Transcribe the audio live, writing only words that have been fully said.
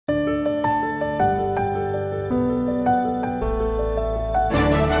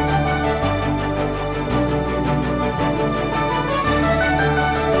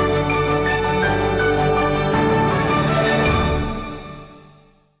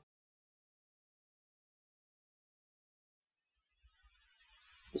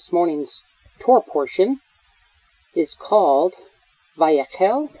This morning's Torah portion is called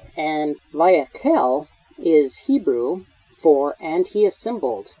Vayakhel, and Vayakhel is Hebrew for "and he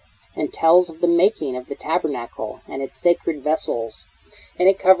assembled," and tells of the making of the tabernacle and its sacred vessels, and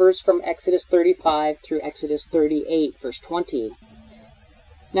it covers from Exodus 35 through Exodus 38, verse 20.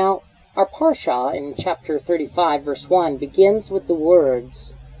 Now, our Parashah in chapter 35, verse 1, begins with the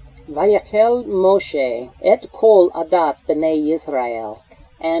words, Vayakhel Moshe et kol adat b'nei Yisrael,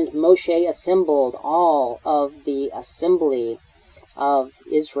 and Moshe assembled all of the assembly of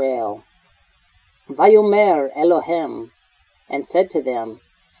Israel. Vayomer Elohem, and said to them,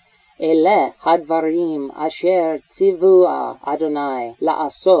 Eleh hadvarim asher tzivua Adonai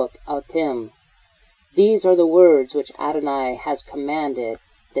la'asot atem. These are the words which Adonai has commanded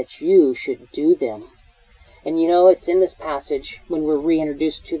that you should do them. And you know, it's in this passage when we're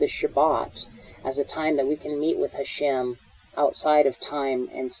reintroduced to the Shabbat as a time that we can meet with Hashem outside of time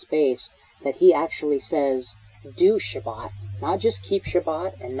and space, that he actually says, do Shabbat. Not just keep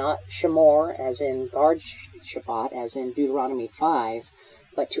Shabbat and not Shamor, as in guard Shabbat, as in Deuteronomy 5,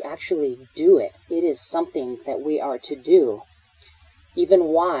 but to actually do it. It is something that we are to do, even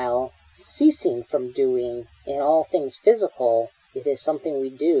while ceasing from doing in all things physical. It is something we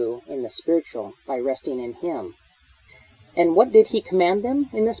do in the spiritual by resting in him. And what did he command them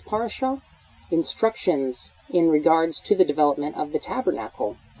in this parashah? Instructions in regards to the development of the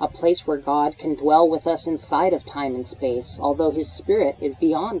tabernacle, a place where God can dwell with us inside of time and space, although his spirit is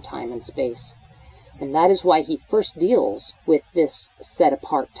beyond time and space. And that is why he first deals with this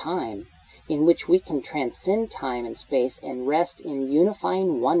set-apart time, in which we can transcend time and space and rest in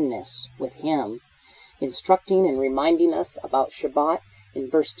unifying oneness with him, instructing and reminding us about Shabbat in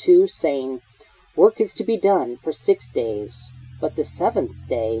verse 2, saying, work is to be done for 6 days, but the 7th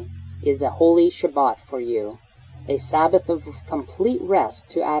day is a holy Shabbat for you, a Sabbath of complete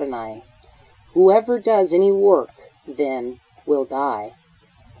rest to Adonai. Whoever does any work then will die.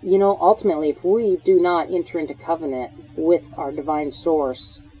 You know, ultimately, if we do not enter into covenant with our divine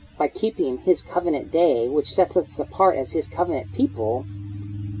source by keeping his covenant day, which sets us apart as his covenant people,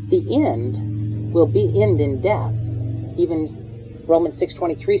 the end will end in death. Even Romans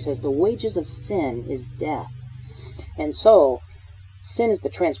 6:23 says the wages of sin is death. And so, sin is the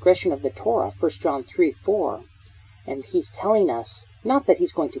transgression of the Torah, 1 John 3:4. And he's telling us, not that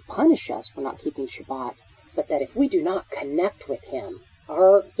he's going to punish us for not keeping Shabbat, but that if we do not connect with him,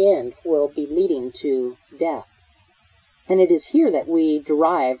 our end will be leading to death. And it is here that we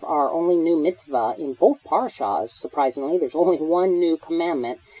derive our only new mitzvah in both parashahs. Surprisingly, there's only one new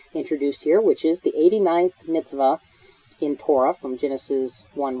commandment introduced here, which is the 89th mitzvah in Torah from Genesis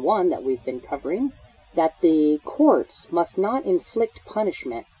 1:1 that we've been covering, that the courts must not inflict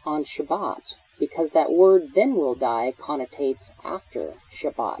punishment on Shabbat, because that word "then will die" connotates after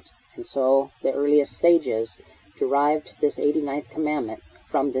Shabbat. And so the earliest sages derived this 89th commandment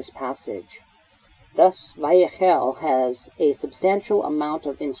from this passage. Thus, Vayakhel has a substantial amount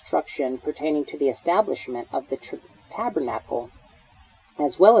of instruction pertaining to the establishment of the tabernacle,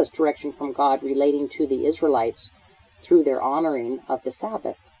 as well as direction from God relating to the Israelites through their honoring of the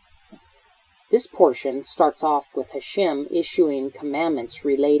Sabbath. This portion starts off with Hashem issuing commandments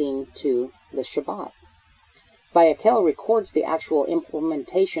relating to the Shabbat. Vayakhel records the actual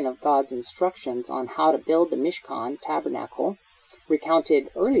implementation of God's instructions on how to build the Mishkan tabernacle, recounted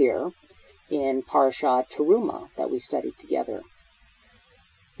earlier in Parashah Terumah that we studied together.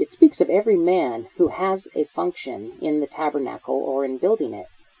 It speaks of every man who has a function in the tabernacle or in building it,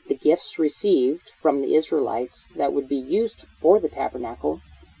 the gifts received from the Israelites that would be used for the tabernacle,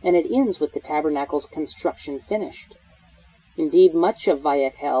 and it ends with the tabernacle's construction finished. Indeed, much of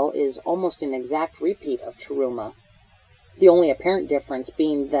Vayakhel is almost an exact repeat of Terumah, the only apparent difference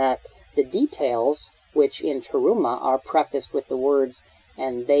being that the details, which in Terumah are prefaced with the words,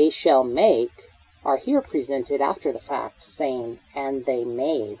 and they shall make, are here presented after the fact, saying, and they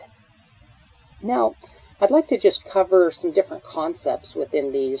made. Now, I'd like to just cover some different concepts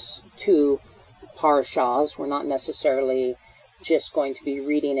within these two parashahs. We're not necessarily just going to be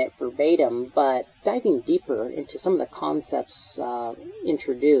reading it verbatim, but diving deeper into some of the concepts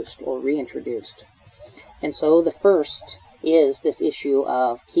introduced or reintroduced. And so the first is this issue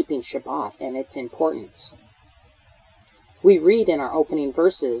of keeping Shabbat and its importance. We read in our opening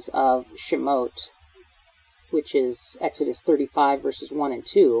verses of Shemot, which is Exodus 35, verses 1 and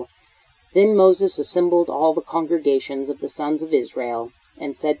 2, Then Moses assembled all the congregations of the sons of Israel,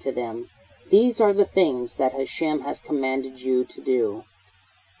 and said to them, These are the things that Hashem has commanded you to do.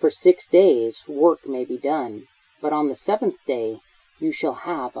 For 6 days work may be done, but on the 7th day you shall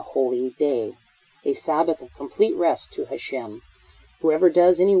have a holy day, a Sabbath of complete rest to Hashem. Whoever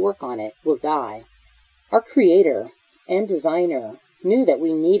does any work on it will die. Our Creator and Designer knew that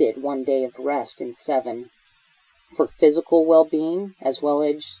we needed one day of rest in 7 for physical well-being as well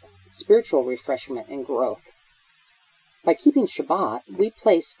as spiritual refreshment and growth. By keeping Shabbat, we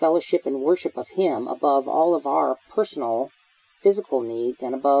place fellowship and worship of Him above all of our personal physical needs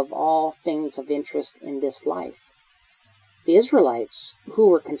and above all things of interest in this life. The Israelites, who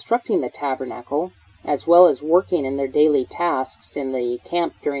were constructing the tabernacle, as well as working in their daily tasks in the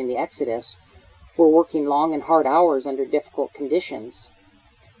camp during the Exodus, were working long and hard hours under difficult conditions.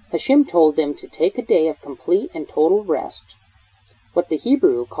 Hashem told them to take a day of complete and total rest, what the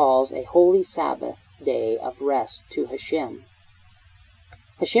Hebrew calls a holy Sabbath day of rest to Hashem.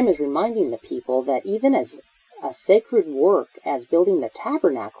 Hashem is reminding the people that even as a sacred work as building the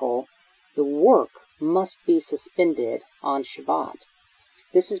tabernacle, the work must be suspended on Shabbat.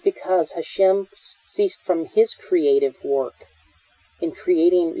 This is because Hashem ceased from His creative work in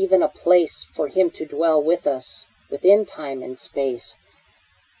creating even a place for Him to dwell with us within time and space.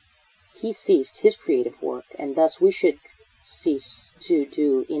 He ceased His creative work, and thus we should cease to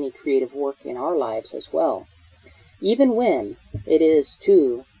do any creative work in our lives as well, even when it is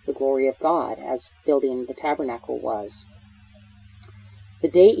to the glory of God, as building the tabernacle was. The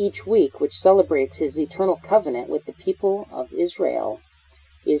day each week which celebrates His eternal covenant with the people of Israel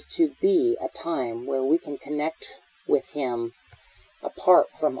is to be a time where we can connect with Him apart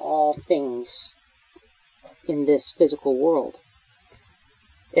from all things in this physical world.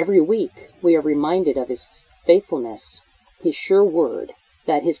 Every week we are reminded of His faithfulness, His sure word,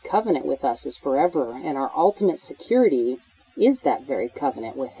 that His covenant with us is forever, and our ultimate security is that very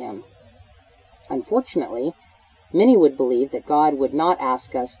covenant with Him. Unfortunately, many would believe that God would not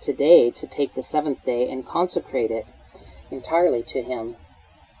ask us today to take the 7th day and consecrate it entirely to Him.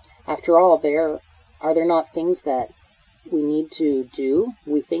 After all, are there not things that we need to do,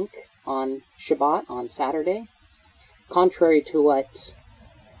 we think, on Shabbat, on Saturday? Contrary to what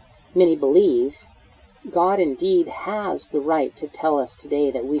many believe, God indeed has the right to tell us today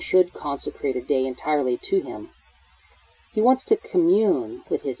that we should consecrate a day entirely to Him. He wants to commune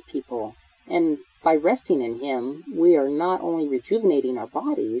with His people, and by resting in Him, we are not only rejuvenating our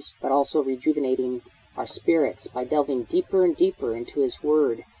bodies, but also rejuvenating our spirits by delving deeper and deeper into His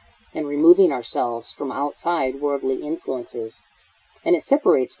Word and removing ourselves from outside worldly influences. And it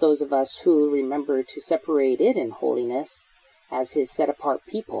separates those of us who remember to separate it in holiness as His set-apart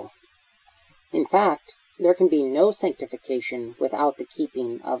people. In fact, there can be no sanctification without the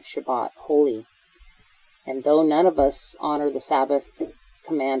keeping of Shabbat holy. And though none of us honor the Sabbath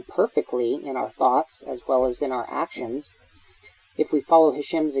command perfectly in our thoughts as well as in our actions, if we follow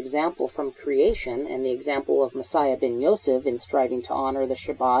Hashem's example from creation and the example of Messiah ben Yosef in striving to honor the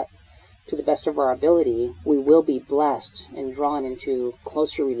Shabbat to the best of our ability, we will be blessed and drawn into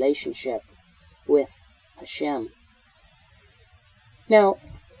closer relationship with Hashem. Now,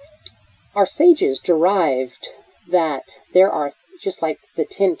 our sages derived that there are, just like the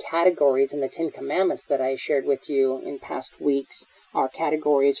 10 categories in the 10 Commandments that I shared with you in past weeks, are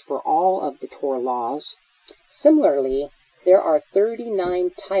categories for all of the Torah laws. Similarly, there are 39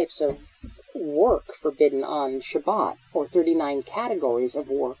 types of work forbidden on Shabbat, or 39 categories of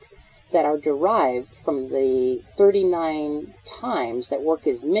work that are derived from the 39 times that work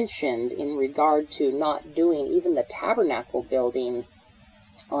is mentioned in regard to not doing even the tabernacle building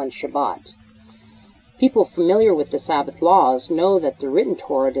on Shabbat. People familiar with the Sabbath laws know that the written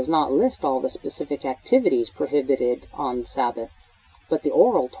Torah does not list all the specific activities prohibited on Sabbath, but the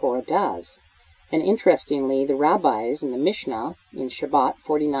oral Torah does. And interestingly, the rabbis in the Mishnah in Shabbat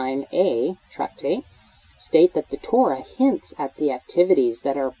 49a tractate state that the Torah hints at the activities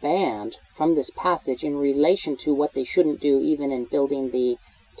that are banned from this passage in relation to what they shouldn't do even in building the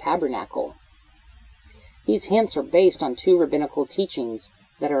tabernacle. These hints are based on 2 rabbinical teachings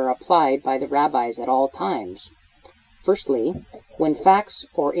that are applied by the rabbis at all times. Firstly, when facts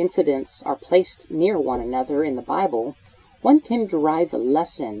or incidents are placed near one another in the Bible, one can derive a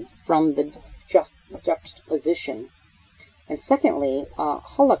lesson from the juxtaposition. And secondly,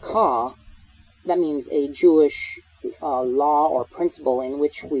 halakha, that means a Jewish law or principle in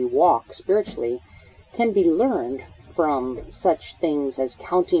which we walk spiritually, can be learned from such things as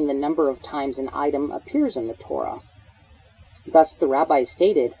counting the number of times an item appears in the Torah. Thus, the rabbi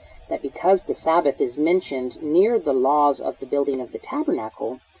stated that because the Sabbath is mentioned near the laws of the building of the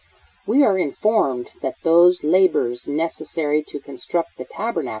tabernacle, we are informed that those labors necessary to construct the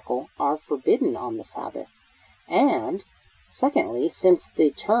tabernacle are forbidden on the Sabbath. And, secondly, since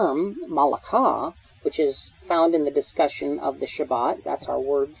the term malakah, which is found in the discussion of the Shabbat, that's our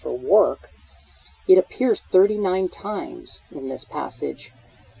word for work, It appears 39 times in this passage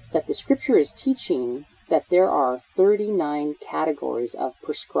that the scripture is teaching that there are 39 categories of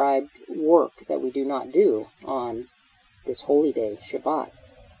prescribed work that we do not do on this holy day, Shabbat.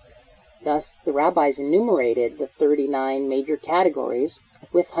 Thus, the rabbis enumerated the 39 major categories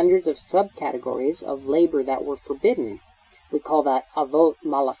with hundreds of subcategories of labor that were forbidden. We call that avot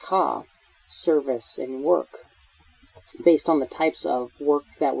malakah, service and work, based on the types of work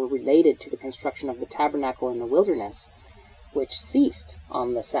that were related to the construction of the tabernacle in the wilderness, which ceased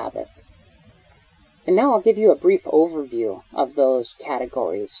on the Sabbath. And now I'll give you a brief overview of those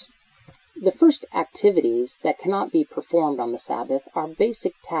categories. The first activities that cannot be performed on the Sabbath are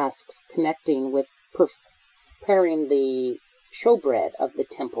basic tasks connecting with preparing the showbread of the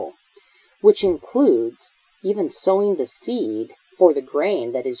temple, which includes even sowing the seed for the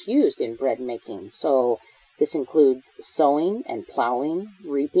grain that is used in bread making. So this includes sowing and plowing,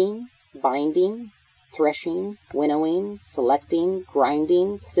 reaping, binding, threshing, winnowing, selecting,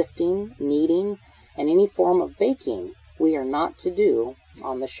 grinding, sifting, kneading, and any form of baking we are not to do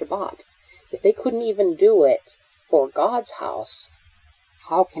on the Shabbat. If they couldn't even do it for God's house,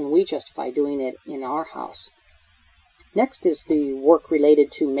 how can we justify doing it in our house? Next is the work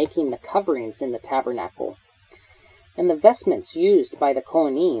related to making the coverings in the tabernacle and the vestments used by the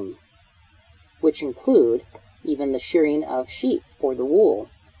Kohanim, which include even the shearing of sheep for the wool,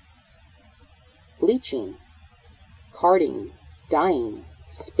 bleaching, carding, dyeing,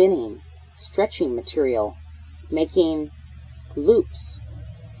 spinning, stretching material, making loops,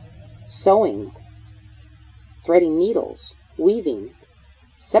 sewing, threading needles, weaving,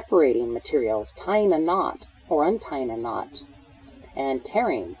 separating materials, tying a knot or untying a knot, and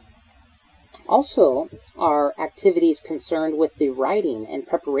tearing. Also are activities concerned with the writing and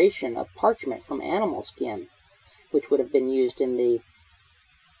preparation of parchment from animal skin, which would have been used in the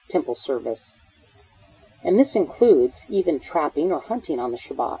temple service. And this includes even trapping or hunting on the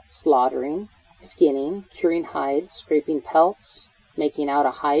Shabbat, slaughtering, skinning, curing hides, scraping pelts, making out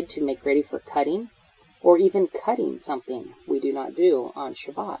a hide to make ready for cutting, or even cutting something we do not do on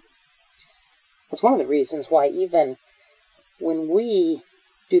Shabbat. That's one of the reasons why even when we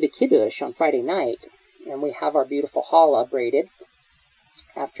do the Kiddush on Friday night, and we have our beautiful challah braided,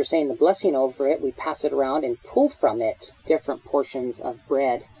 after saying the blessing over it, we pass it around and pull from it different portions of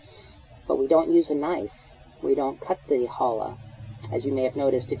bread. But we don't use a knife. We don't cut the challah, as you may have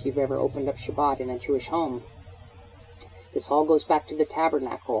noticed if you've ever opened up Shabbat in a Jewish home. This all goes back to the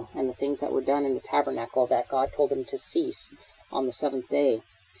tabernacle and the things that were done in the tabernacle that God told him to cease on the seventh day,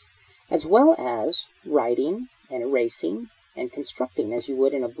 as well as writing and erasing and constructing as you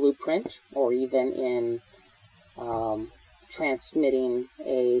would in a blueprint or even in transmitting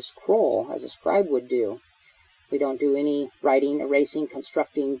a scroll as a scribe would do. We don't do any writing, erasing,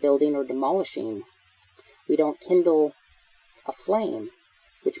 constructing, building, or demolishing. We don't kindle a flame,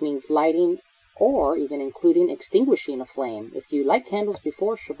 which means lighting or even including extinguishing a flame. If you light candles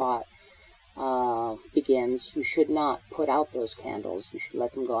before Shabbat begins, you should not put out those candles. You should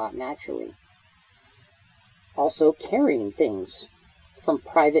let them go out naturally. Also carrying things from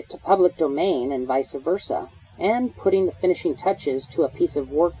private to public domain and vice versa, and putting the finishing touches to a piece of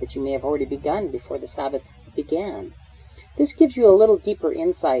work that you may have already begun before the Sabbath began. This gives you a little deeper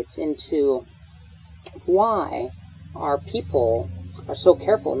insights into why our people are so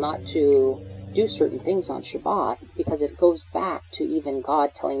careful not to do certain things on Shabbat, because it goes back to even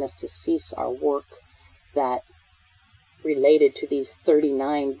God telling us to cease our work that related to these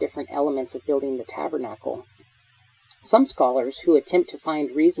 39 different elements of building the tabernacle. Some scholars who attempt to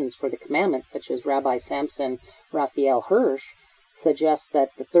find reasons for the commandments, such as Rabbi Samson Raphael Hirsch, suggest that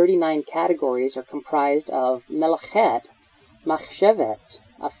the 39 categories are comprised of melachet, machshevet,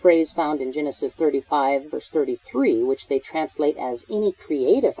 a phrase found in Genesis 35, verse 33, which they translate as any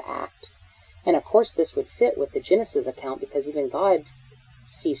creative act. And of course this would fit with the Genesis account because even God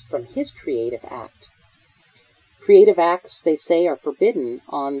ceased from his creative act. Creative acts, they say, are forbidden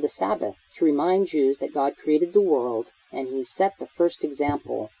on the Sabbath to remind Jews that God created the world and he set the first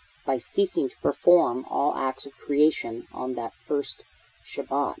example by ceasing to perform all acts of creation on that first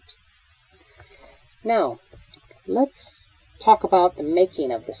Shabbat. Now, let's talk about the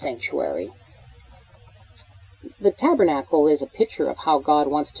making of the sanctuary. The tabernacle is a picture of how God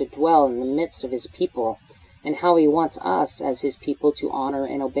wants to dwell in the midst of his people and how he wants us as his people to honor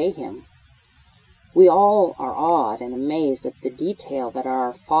and obey him. We all are awed and amazed at the detail that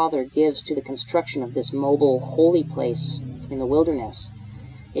our Father gives to the construction of this mobile holy place in the wilderness.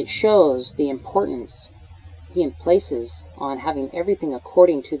 It shows the importance he places on having everything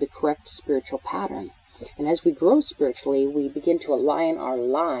according to the correct spiritual pattern. And as we grow spiritually, we begin to align our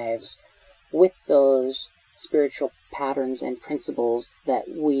lives with those spiritual patterns and principles that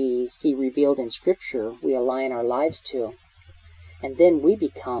we see revealed in Scripture, we align our lives to. And then we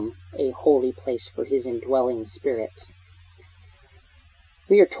become a holy place for His indwelling Spirit.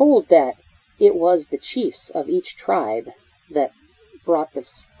 We are told that it was the chiefs of each tribe that brought the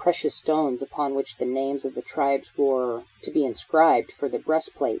precious stones upon which the names of the tribes were to be inscribed for the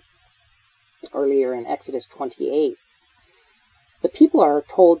breastplate, earlier in Exodus 28. The people are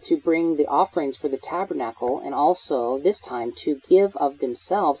told to bring the offerings for the tabernacle, and also, this time, to give of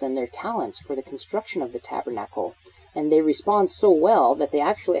themselves and their talents for the construction of the tabernacle. And they respond so well that they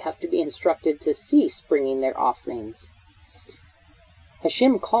actually have to be instructed to cease bringing their offerings.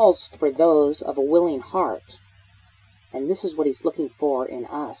 Hashem calls for those of a willing heart, and this is what He's looking for in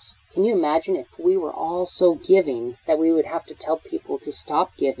us. Can you imagine if we were all so giving that we would have to tell people to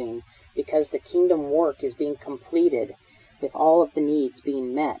stop giving because the kingdom work is being completed, with all of the needs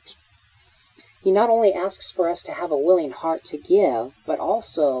being met? He not only asks for us to have a willing heart to give, but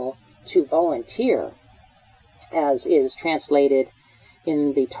also to volunteer, as is translated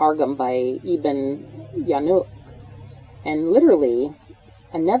in the Targum by Ibn Yanuk. And literally,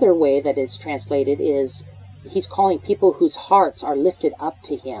 another way that is translated is, He's calling people whose hearts are lifted up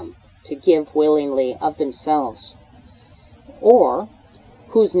to Him to give willingly of themselves, or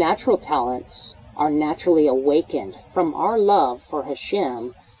whose natural talents are naturally awakened from our love for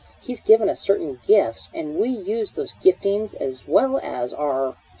Hashem. He's given us certain gifts, and we use those giftings as well as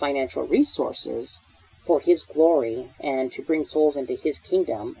our financial resources for His glory and to bring souls into His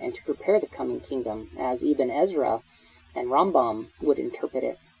kingdom and to prepare the coming kingdom, as Ibn Ezra and Rambam would interpret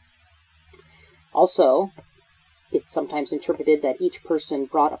it. Also, it's sometimes interpreted that each person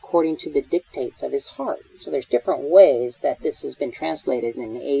brought according to the dictates of his heart. So there's different ways that this has been translated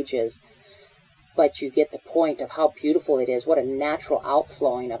in the ages, but you get the point of how beautiful it is, what a natural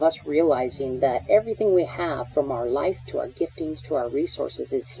outflowing of us realizing that everything we have, from our life to our giftings to our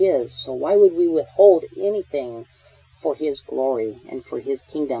resources, is His. So why would we withhold anything for His glory and for His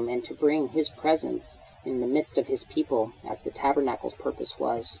kingdom, and to bring His presence in the midst of His people, as the tabernacle's purpose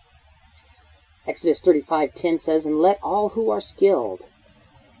was? Exodus 35:10 says, "And let all who are skilled."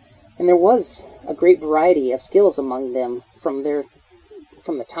 And there was a great variety of skills among them from the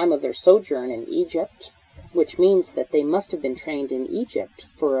time of their sojourn in Egypt, which means that they must have been trained in Egypt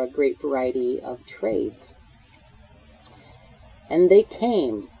for a great variety of trades. And they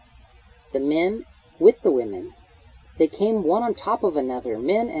came, the men with the women. They came one on top of another,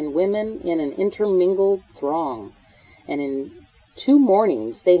 men and women in an intermingled throng. And in 2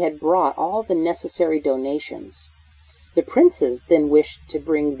 mornings they had brought all the necessary donations. The princes then wished to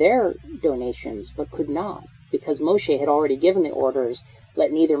bring their donations, but could not, because Moshe had already given the orders,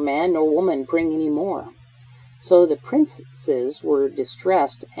 "Let neither man nor woman bring any more." So the princes were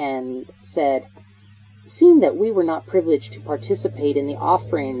distressed and said, "Seeing that we were not privileged to participate in the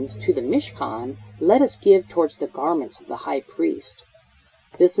offerings to the Mishkan, let us give towards the garments of the high priest."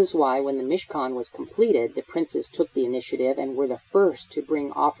 This is why, when the Mishkan was completed, the princes took the initiative and were the first to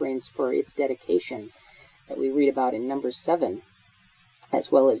bring offerings for its dedication, that we read about in Numbers 7,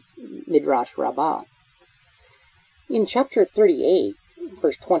 as well as Midrash Rabbah. In chapter 38,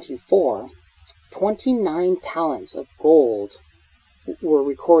 verse 24, 29 talents of gold were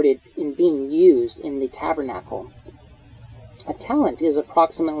recorded in being used in the tabernacle. A talent is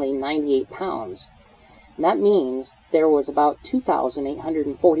approximately 98 pounds. And that means there was about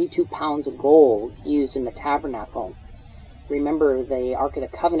 2,842 pounds of gold used in the tabernacle. Remember, the Ark of the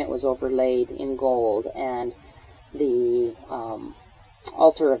Covenant was overlaid in gold, and the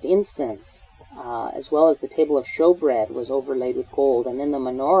altar of incense, as well as the table of showbread, was overlaid with gold, and then the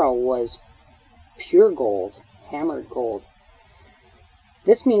menorah was pure gold, hammered gold.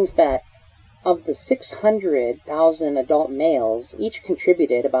 This means that of the 600,000 adult males, each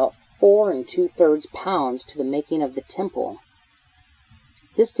contributed about 4 2/3 pounds to the making of the temple.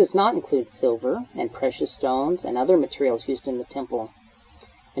 This does not include silver and precious stones and other materials used in the temple.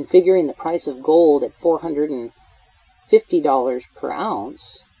 And figuring the price of gold at $450 per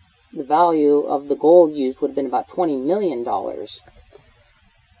ounce, the value of the gold used would have been about $20 million.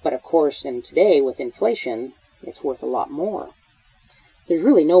 But of course, in today, with inflation, it's worth a lot more. There's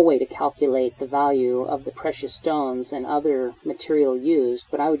really no way to calculate the value of the precious stones and other material used,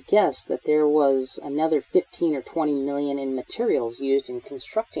 but I would guess that there was another 15 or 20 million in materials used in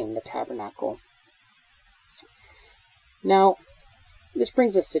constructing the tabernacle. Now, this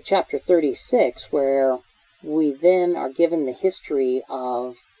brings us to chapter 36, where we then are given the history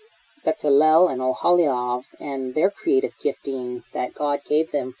of Bezalel and Oholiab and their creative gifting that God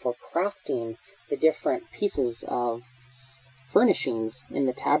gave them for crafting the different pieces of furnishings in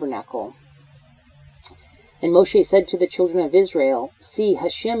the tabernacle. And Moshe said to the children of Israel, See,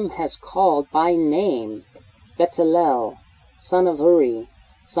 Hashem has called by name Bezalel, son of Uri,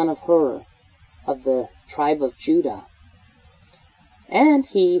 son of Hur, of the tribe of Judah. And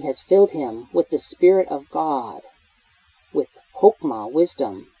he has filled him with the Spirit of God, with Chokmah,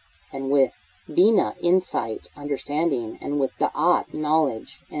 wisdom, and with Bina, insight, understanding, and with Da'at,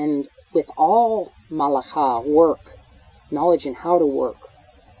 knowledge, and with all Malachah, work, knowledge in how to work,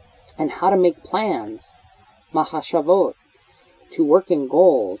 and how to make plans, Mahashavot, to work in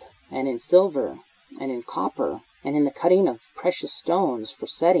gold, and in silver, and in copper, and in the cutting of precious stones for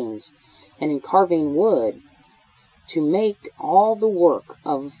settings, and in carving wood, to make all the work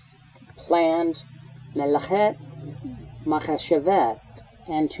of planned Melachet, Machashavet,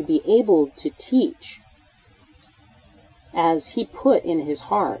 and to be able to teach, as he put in his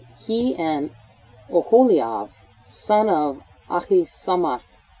heart, he and Oholiab, son of Achisamach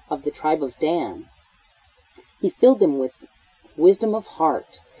of the tribe of Dan. He filled them with wisdom of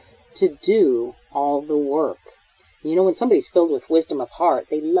heart to do all the work. You know, when somebody's filled with wisdom of heart,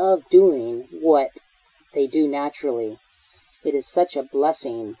 they love doing what they do naturally. It is such a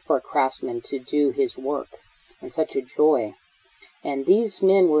blessing for a craftsman to do his work, and such a joy. And these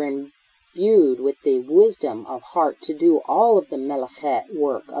men were imbued with the wisdom of heart to do all of the melachet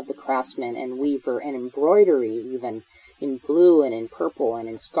work of the craftsman and weaver, and embroidery even, in blue and in purple and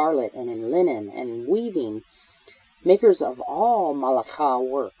in scarlet and in linen, and weaving, makers of all malachah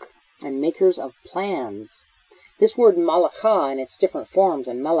work, and makers of plans. This word malachah in its different forms,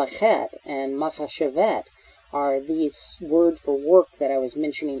 and malachet and machashavet, are these word for work that I was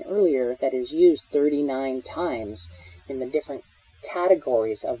mentioning earlier that is used 39 times in the different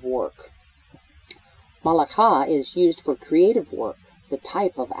categories of work. Malachah is used for creative work, the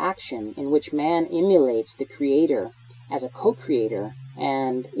type of action in which man emulates the Creator as a co-creator,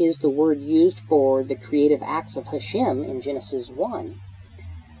 and is the word used for the creative acts of Hashem in Genesis 1.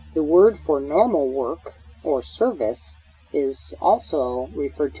 The word for normal work or service is also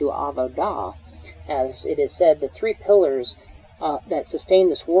referred to avodah, as it is said the three pillars that sustain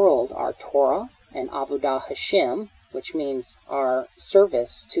this world are Torah and avodah Hashem, which means our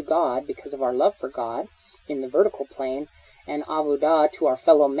service to God because of our love for God in the vertical plane, and avodah to our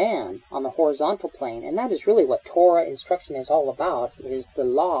fellow man on the horizontal plane. And that is really what Torah instruction is all about, is the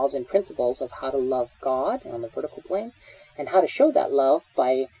laws and principles of how to love God on the vertical plane, and how to show that love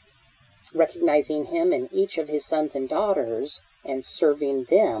by recognizing Him in each of His sons and daughters and serving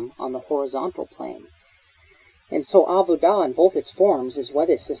them on the horizontal plane. And so avodah in both its forms is what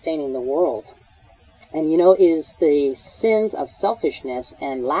is sustaining the world. And you know, it is the sins of selfishness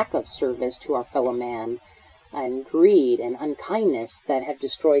and lack of service to our fellow man, and greed and unkindness that have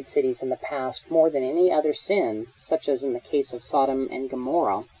destroyed cities in the past more than any other sin, such as in the case of Sodom and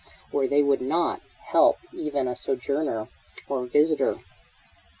Gomorrah, where they would not help even a sojourner or visitor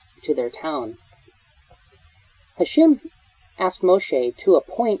to their town. Hashem asked Moshe to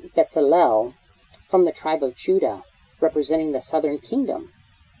appoint Bezalel from the tribe of Judah, representing the southern kingdom,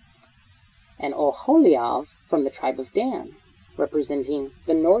 and Oholiab from the tribe of Dan, representing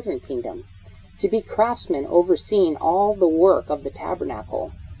the northern kingdom, to be craftsmen overseeing all the work of the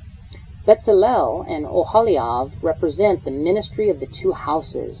tabernacle. Bezalel and Oholiab represent the ministry of the two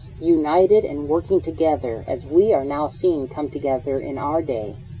houses, united and working together as we are now seeing come together in our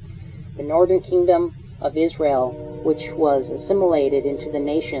day. The northern kingdom of Israel, which was assimilated into the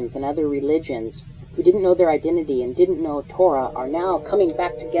nations and other religions, who didn't know their identity and didn't know Torah, are now coming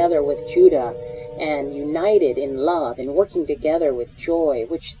back together with Judah and united in love and working together with joy,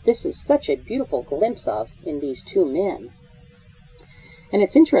 which this is such a beautiful glimpse of in these two men. And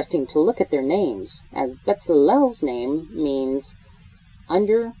it's interesting to look at their names, as Bezalel's name means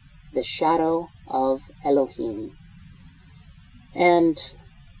under the shadow of Elohim. And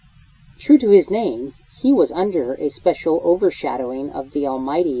true to his name, he was under a special overshadowing of the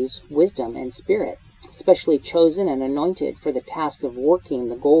Almighty's wisdom and spirit, specially chosen and anointed for the task of working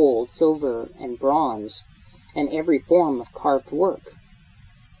the gold, silver, and bronze, and every form of carved work.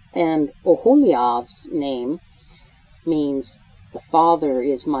 And Oholiab's name means the Father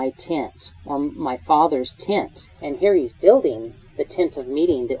is my tent, or my Father's tent. And here he's building the tent of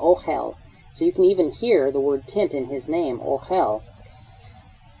meeting, the Ohel. So you can even hear the word tent in his name, Ohel.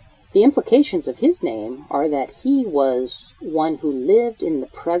 The implications of his name are that he was one who lived in the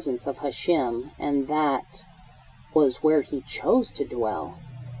presence of Hashem, and that was where he chose to dwell.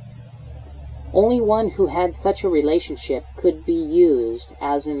 Only one who had such a relationship could be used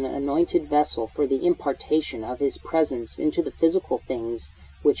as an anointed vessel for the impartation of his presence into the physical things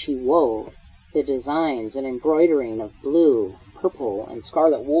which he wove, the designs and embroidering of blue, purple, and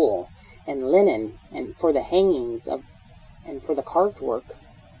scarlet wool, and linen, and for the hangings and for the carved work.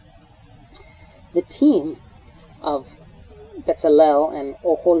 The team of Bezalel and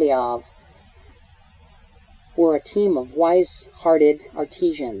Oholiab were a team of wise-hearted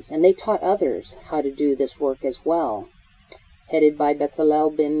artisans, and they taught others how to do this work as well. Headed by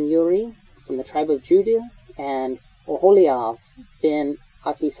Bezalel ben Uri from the tribe of Judah and Oholiab ben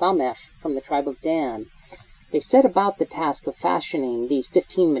Ahisamech from the tribe of Dan, they set about the task of fashioning these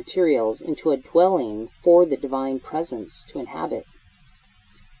 15 materials into a dwelling for the divine presence to inhabit.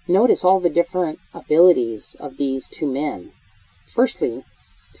 Notice all the different abilities of these two men. Firstly,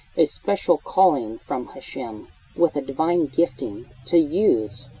 a special calling from Hashem, with a divine gifting to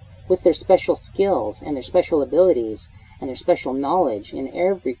use with their special skills and their special abilities and their special knowledge in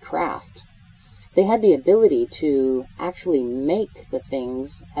every craft. They had the ability to actually make the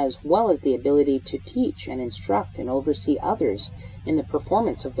things, as well as the ability to teach and instruct and oversee others in the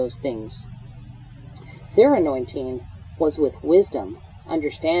performance of those things. Their anointing was with wisdom,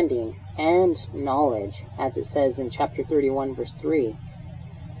 understanding, and knowledge, as it says in chapter 31, verse 3.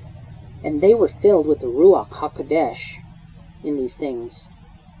 And they were filled with the Ruach HaKodesh in these things.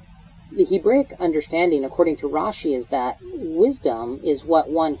 The Hebraic understanding, according to Rashi, is that wisdom is what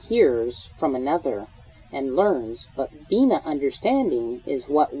one hears from another and learns, but Bina understanding is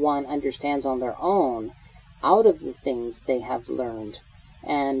what one understands on their own out of the things they have learned.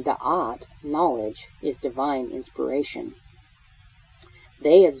 And Da'at, knowledge, is divine inspiration.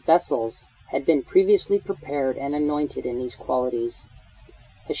 They, as vessels, had been previously prepared and anointed in these qualities.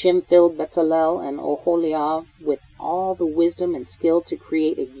 Hashem filled Bezalel and Oholiab with all the wisdom and skill to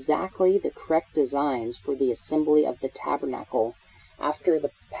create exactly the correct designs for the assembly of the tabernacle after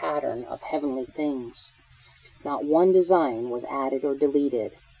the pattern of heavenly things. Not one design was added or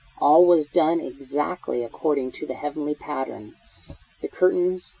deleted. All was done exactly according to the heavenly pattern. The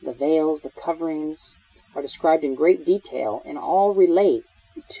curtains, the veils, the coverings are described in great detail, and all relate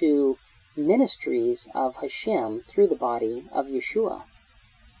to ministries of Hashem through the body of Yeshua.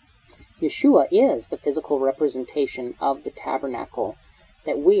 Yeshua is the physical representation of the tabernacle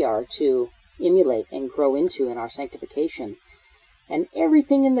that we are to emulate and grow into in our sanctification. And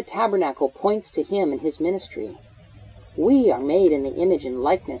everything in the tabernacle points to him and his ministry. We are made in the image and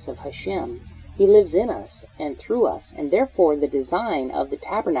likeness of Hashem. He lives in us and through us, and therefore the design of the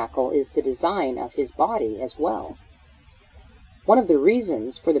tabernacle is the design of his body as well. One of the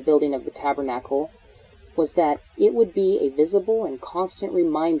reasons for the building of the tabernacle was that it would be a visible and constant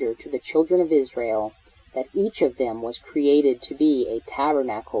reminder to the children of Israel that each of them was created to be a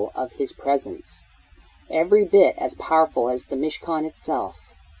tabernacle of his presence, every bit as powerful as the Mishkan itself.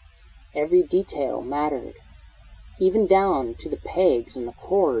 Every detail mattered, even down to the pegs and the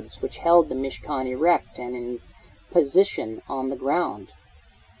cords which held the Mishkan erect and in position on the ground.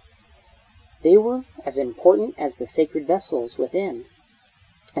 They were as important as the sacred vessels within.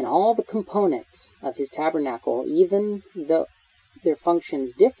 And all the components of his tabernacle, even though their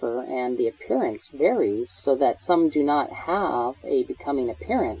functions differ and the appearance varies so that some do not have a becoming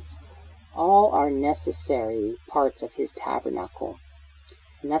appearance, all are necessary parts of his tabernacle.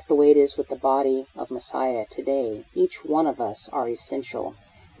 And that's the way it is with the body of Messiah today. Each one of us are essential.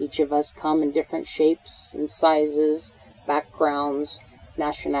 Each of us come in different shapes and sizes, backgrounds,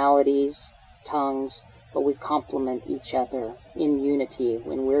 nationalities, tongues, but we complement each other in unity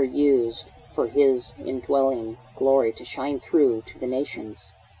when we're used for his indwelling glory to shine through to the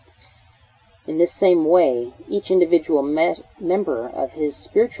nations. In this same way, each individual member of his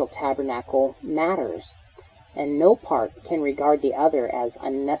spiritual tabernacle matters, and no part can regard the other as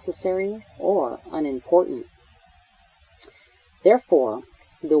unnecessary or unimportant. Therefore,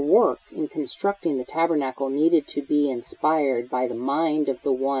 the work in constructing the tabernacle needed to be inspired by the mind of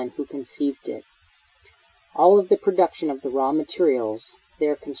the one who conceived it. All of the production of the raw materials,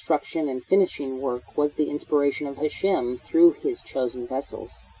 their construction and finishing work was the inspiration of Hashem through his chosen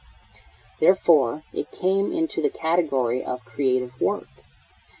vessels. Therefore, it came into the category of creative work.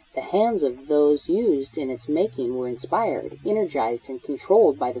 The hands of those used in its making were inspired, energized, and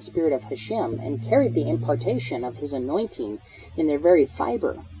controlled by the Spirit of Hashem, and carried the impartation of his anointing in their very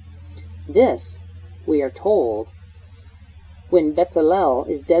fiber. This, we are told, when Bezalel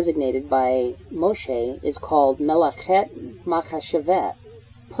is designated by Moshe, is called Melachet Machashavet,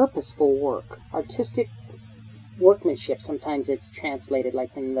 purposeful work, artistic workmanship. Sometimes it's translated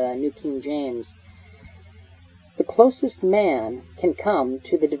like in the New King James. The closest man can come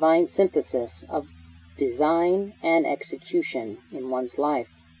to the divine synthesis of design and execution in one's life.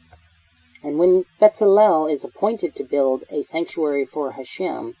 And when Bezalel is appointed to build a sanctuary for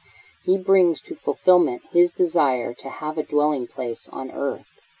Hashem, he brings to fulfillment his desire to have a dwelling place on earth,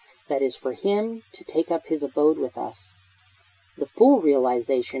 that is for him to take up his abode with us, the full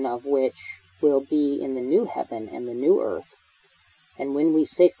realization of which will be in the new heaven and the new earth. And when we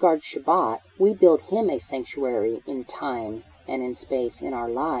safeguard Shabbat, we build him a sanctuary in time and in space in our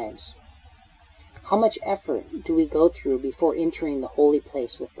lives. How much effort do we go through before entering the holy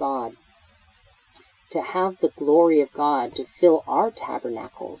place with God? To have the glory of God to fill our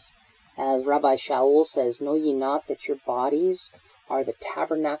tabernacles. As Rabbi Shaul says, know ye not that your bodies are the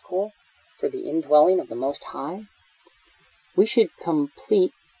tabernacle for the indwelling of the Most High? We should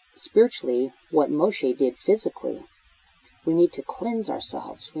complete spiritually what Moshe did physically. We need to cleanse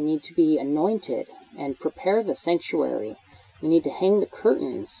ourselves. We need to be anointed and prepare the sanctuary. We need to hang the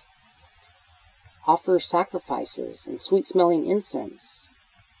curtains, offer sacrifices and sweet-smelling incense,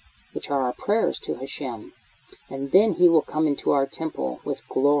 which are our prayers to Hashem. And then he will come into our temple with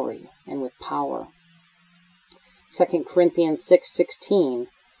glory and with power. 2 Corinthians 6:16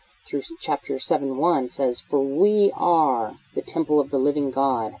 through chapter 7:1 says, For we are the temple of the living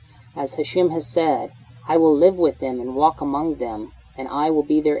God. As Hashem has said, I will live with them and walk among them, and I will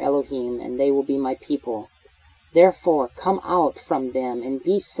be their Elohim, and they will be my people. Therefore come out from them and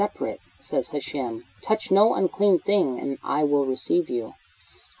be separate, says Hashem. Touch no unclean thing, and I will receive you.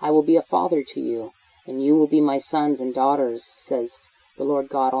 I will be a father to you, and you will be my sons and daughters, says the Lord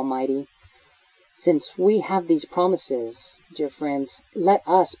God Almighty. Since we have these promises, dear friends, let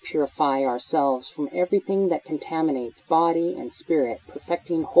us purify ourselves from everything that contaminates body and spirit,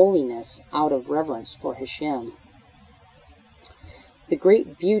 perfecting holiness out of reverence for Hashem. The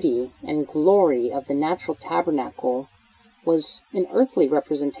great beauty and glory of the natural tabernacle was an earthly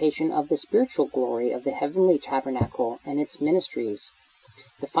representation of the spiritual glory of the heavenly tabernacle and its ministries,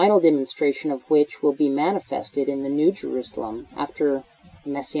 the final demonstration of which will be manifested in the New Jerusalem after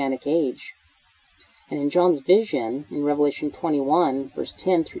the Messianic age. And in John's vision, in Revelation 21, verse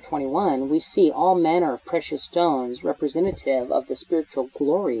 10 through 21, we see all manner of precious stones representative of the spiritual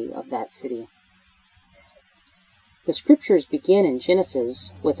glory of that city. The scriptures begin in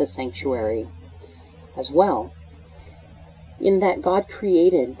Genesis with a sanctuary as well, in that God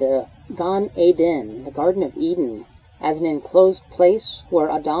created the Gan Eden, the Garden of Eden, as an enclosed place where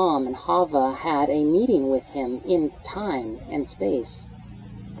Adam and Hava had a meeting with him in time and space.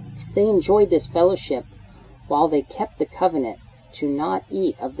 They enjoyed this fellowship while they kept the covenant to not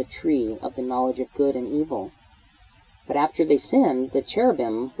eat of the tree of the knowledge of good and evil. But after they sinned, the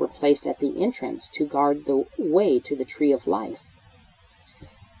cherubim were placed at the entrance to guard the way to the tree of life.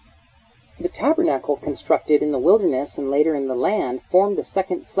 The tabernacle constructed in the wilderness and later in the land formed the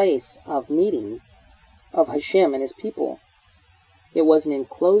second place of meeting of Hashem and his people. It was an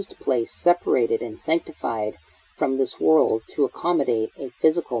enclosed place separated and sanctified from this world to accommodate a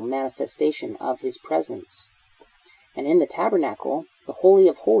physical manifestation of his presence. And in the tabernacle, the Holy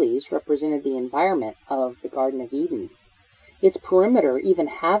of Holies represented the environment of the Garden of Eden, its perimeter even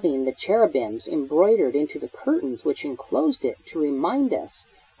having the cherubims embroidered into the curtains which enclosed it to remind us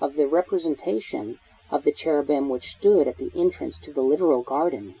of the representation of the cherubim which stood at the entrance to the literal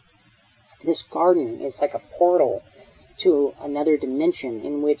garden. This garden is like a portal to another dimension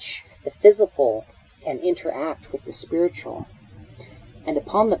in which the physical can interact with the spiritual. And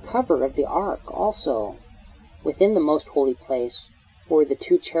upon the cover of the ark also, within the most holy place, were the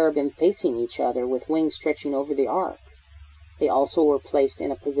two cherubim facing each other with wings stretching over the ark. They also were placed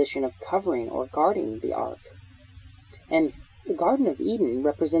in a position of covering or guarding the ark. And the Garden of Eden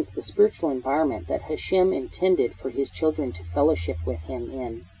represents the spiritual environment that Hashem intended for his children to fellowship with him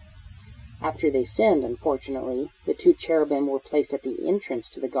in. After they sinned, unfortunately, the two cherubim were placed at the entrance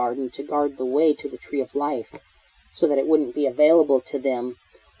to the garden to guard the way to the tree of life, so that it wouldn't be available to them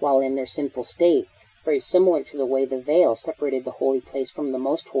while in their sinful state, very similar to the way the veil separated the holy place from the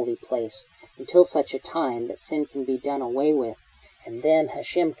most holy place, until such a time that sin can be done away with, and then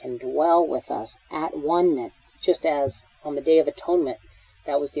Hashem can dwell with us at one-ment, just as on the Day of Atonement,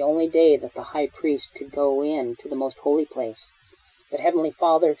 that was the only day that the high priest could go in to the most holy place. But Heavenly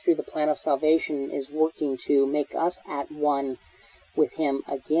Father, through the plan of salvation, is working to make us at one with him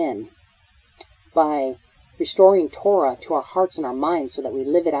again by restoring Torah to our hearts and our minds so that we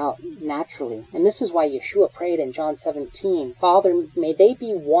live it out naturally. And this is why Yeshua prayed in John 17, Father, may they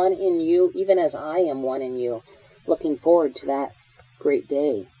be one in you, even as I am one in you. Looking forward to that great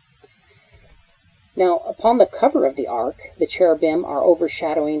day. Now, upon the cover of the ark, the cherubim are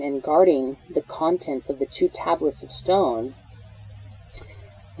overshadowing and guarding the contents of the two tablets of stone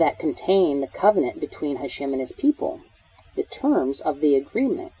that contain the covenant between Hashem and his people, the terms of the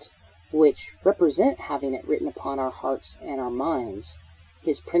agreement, which represent having it written upon our hearts and our minds,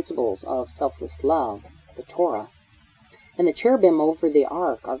 his principles of selfless love, the Torah. And the cherubim over the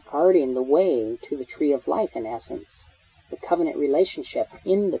ark are guarding the way to the tree of life, in essence, the covenant relationship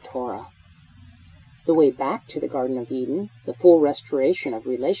in the Torah. The way back to the Garden of Eden, the full restoration of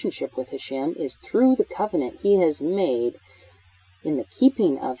relationship with Hashem, is through the covenant he has made in the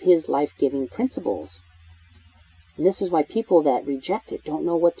keeping of his life-giving principles. And this is why people that reject it don't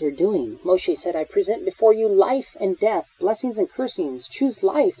know what they're doing. Moshe said, I present before you life and death, blessings and cursings. Choose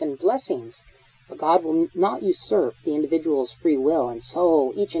life and blessings. But God will not usurp the individual's free will, and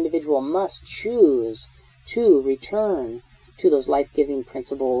so each individual must choose to return to those life-giving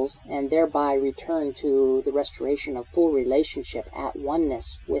principles and thereby return to the restoration of full relationship at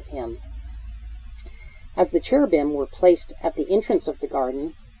oneness with him. As the cherubim were placed at the entrance of the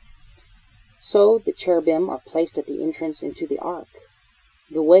garden, so the cherubim are placed at the entrance into the ark.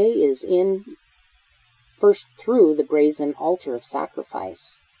 The way is in first through the brazen altar of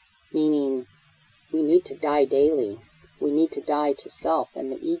sacrifice, meaning we need to die daily. We need to die to self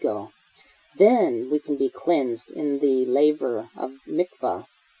and the ego. Then we can be cleansed in the laver of mikvah,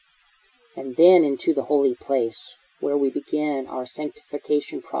 and then into the holy place, where we begin our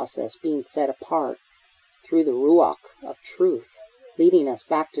sanctification process, being set apart through the ruach of truth, leading us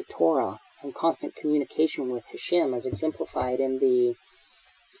back to Torah and constant communication with Hashem, as exemplified in the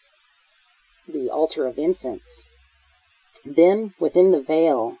altar of incense. Then, within the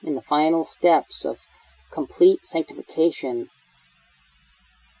veil, in the final steps of complete sanctification,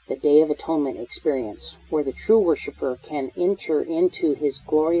 the Day of Atonement experience, where the true worshiper can enter into his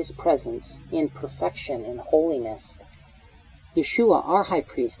glorious presence in perfection and holiness. Yeshua, our high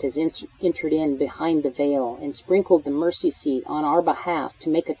priest, has entered in behind the veil and sprinkled the mercy seat on our behalf to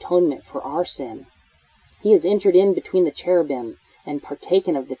make atonement for our sin. He has entered in between the cherubim and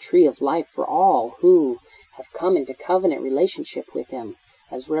partaken of the tree of life for all who have come into covenant relationship with him,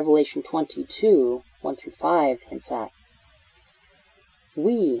 as Revelation 22, 1-5 hints at.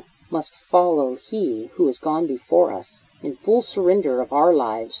 We must follow he who has gone before us in full surrender of our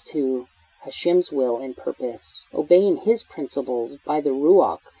lives to Hashem's will and purpose, obeying his principles by the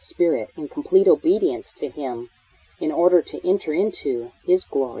Ruach Spirit in complete obedience to him in order to enter into his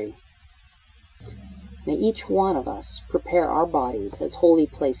glory. May each one of us prepare our bodies as holy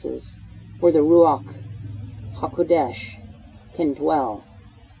places where the Ruach HaKodesh can dwell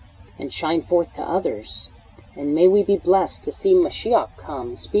and shine forth to others. And may we be blessed to see Mashiach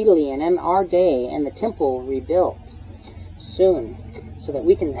come speedily and in our day, and the temple rebuilt soon, so that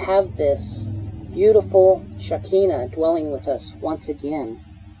we can have this beautiful Shekinah dwelling with us once again.